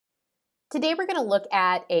Today we're going to look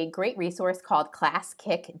at a great resource called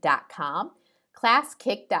ClassKick.com.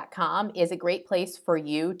 ClassKick.com is a great place for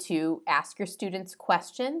you to ask your students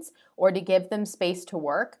questions or to give them space to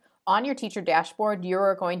work. On your teacher dashboard,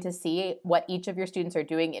 you're going to see what each of your students are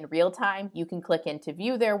doing in real time. You can click in to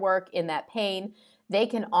view their work in that pane. They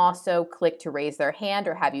can also click to raise their hand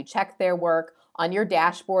or have you check their work. On your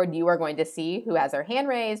dashboard, you are going to see who has their hand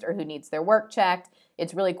raised or who needs their work checked.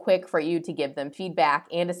 It's really quick for you to give them feedback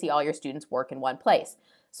and to see all your students' work in one place.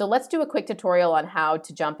 So let's do a quick tutorial on how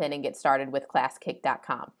to jump in and get started with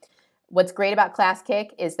ClassKick.com. What's great about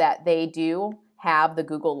ClassKick is that they do have the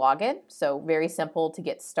Google login, so very simple to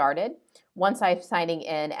get started. Once I'm signing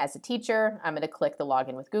in as a teacher, I'm going to click the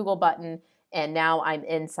Login with Google button, and now I'm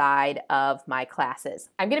inside of my classes.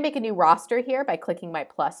 I'm going to make a new roster here by clicking my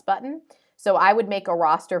plus button. So I would make a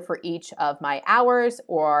roster for each of my hours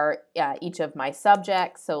or each of my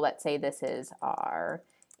subjects. So let's say this is our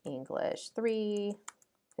English 3,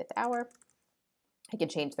 5th hour. I can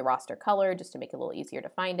change the roster color just to make it a little easier to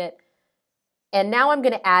find it. And now I'm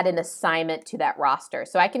going to add an assignment to that roster.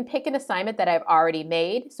 So I can pick an assignment that I've already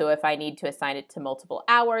made. So if I need to assign it to multiple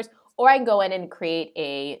hours, or I can go in and create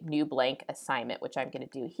a new blank assignment, which I'm going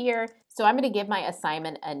to do here. So I'm going to give my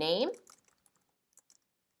assignment a name.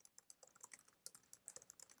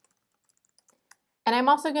 And I'm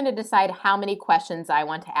also going to decide how many questions I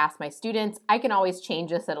want to ask my students. I can always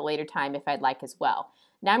change this at a later time if I'd like as well.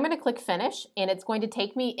 Now I'm going to click Finish, and it's going to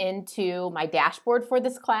take me into my dashboard for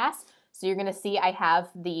this class. So you're going to see I have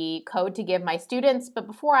the code to give my students, but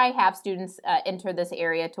before I have students enter this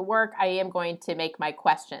area to work, I am going to make my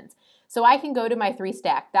questions. So I can go to my 3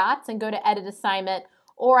 stacked dots and go to Edit Assignment,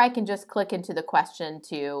 or I can just click into the question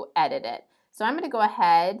to edit it. So I'm going to go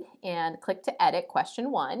ahead and click to edit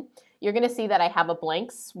question 1. You're going to see that I have a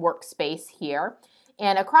blank workspace here.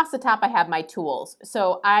 And across the top, I have my tools.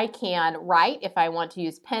 So I can write if I want to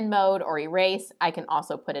use pen mode or erase. I can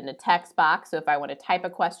also put in a text box. So if I want to type a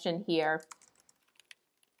question here.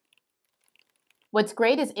 What's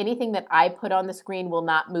great is anything that I put on the screen will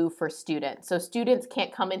not move for students. So students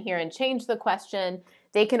can't come in here and change the question.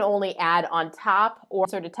 They can only add on top or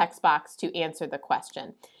insert a text box to answer the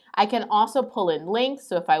question. I can also pull in links,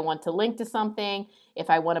 so if I want to link to something, if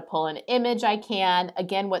I want to pull an image, I can.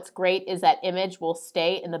 Again, what's great is that image will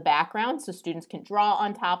stay in the background, so students can draw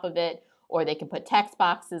on top of it, or they can put text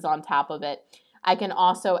boxes on top of it. I can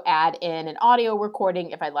also add in an audio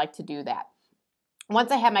recording if I'd like to do that.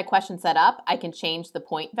 Once I have my question set up, I can change the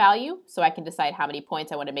point value, so I can decide how many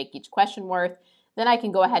points I want to make each question worth. Then I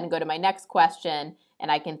can go ahead and go to my next question,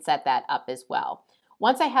 and I can set that up as well.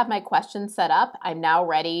 Once I have my questions set up, I'm now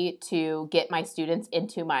ready to get my students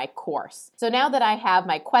into my course. So now that I have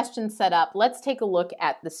my questions set up, let's take a look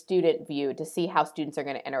at the student view to see how students are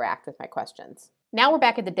going to interact with my questions. Now we're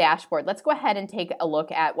back at the dashboard. Let's go ahead and take a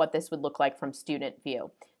look at what this would look like from student view.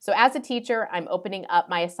 So as a teacher, I'm opening up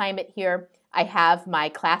my assignment here. I have my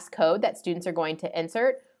class code that students are going to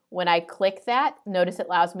insert. When I click that, notice it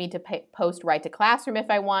allows me to post right to classroom if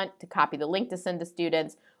I want, to copy the link to send to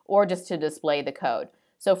students, or just to display the code.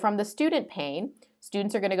 So from the student pane,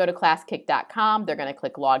 students are going to go to ClassKick.com, they're going to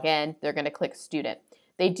click Login, they're going to click Student.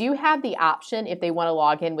 They do have the option if they want to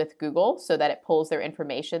log in with Google so that it pulls their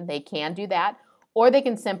information, they can do that, or they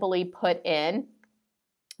can simply put in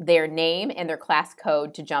their name and their class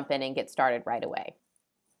code to jump in and get started right away.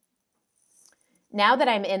 Now that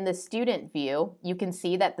I'm in the student view, you can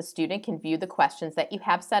see that the student can view the questions that you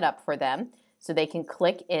have set up for them, so they can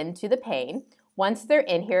click into the pane. Once they're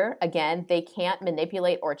in here, again, they can't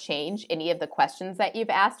manipulate or change any of the questions that you've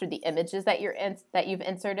asked or the images that you've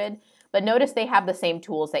inserted, but notice they have the same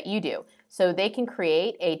tools that you do. So they can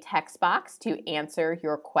create a text box to answer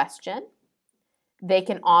your question. They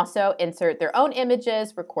can also insert their own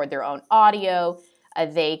images, record their own audio.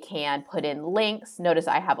 They can put in links. Notice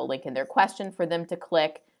I have a link in their question for them to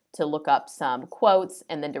click to look up some quotes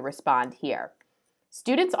and then to respond here.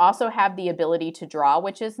 Students also have the ability to draw,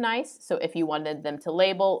 which is nice. So if you wanted them to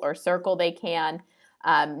label or circle, they can.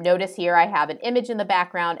 Notice here I have an image in the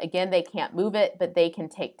background. Again, they can't move it, but they can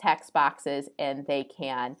take text boxes and they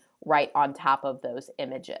can write on top of those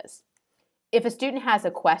images. If a student has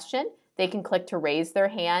a question, they can click to raise their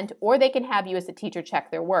hand, or they can have you as a teacher check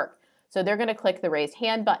their work. So they're going to click the raise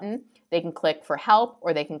hand button. They can click for help,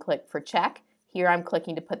 or they can click for check. Here I'm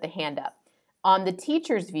clicking to put the hand up. On the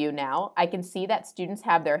teacher's view now, I can see that students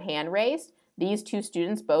have their hand raised. These two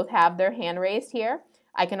students both have their hand raised here.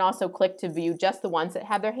 I can also click to view just the ones that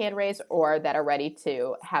have their hand raised or that are ready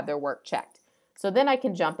to have their work checked. So then I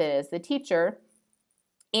can jump in as the teacher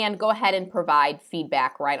and go ahead and provide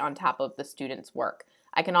feedback right on top of the student's work.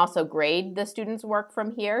 I can also grade the students' work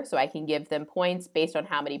from here, so I can give them points based on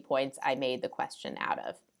how many points I made the question out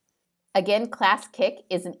of. Again, ClassKick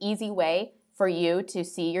is an easy way for you to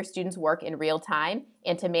see your students' work in real time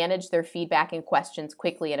and to manage their feedback and questions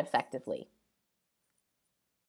quickly and effectively.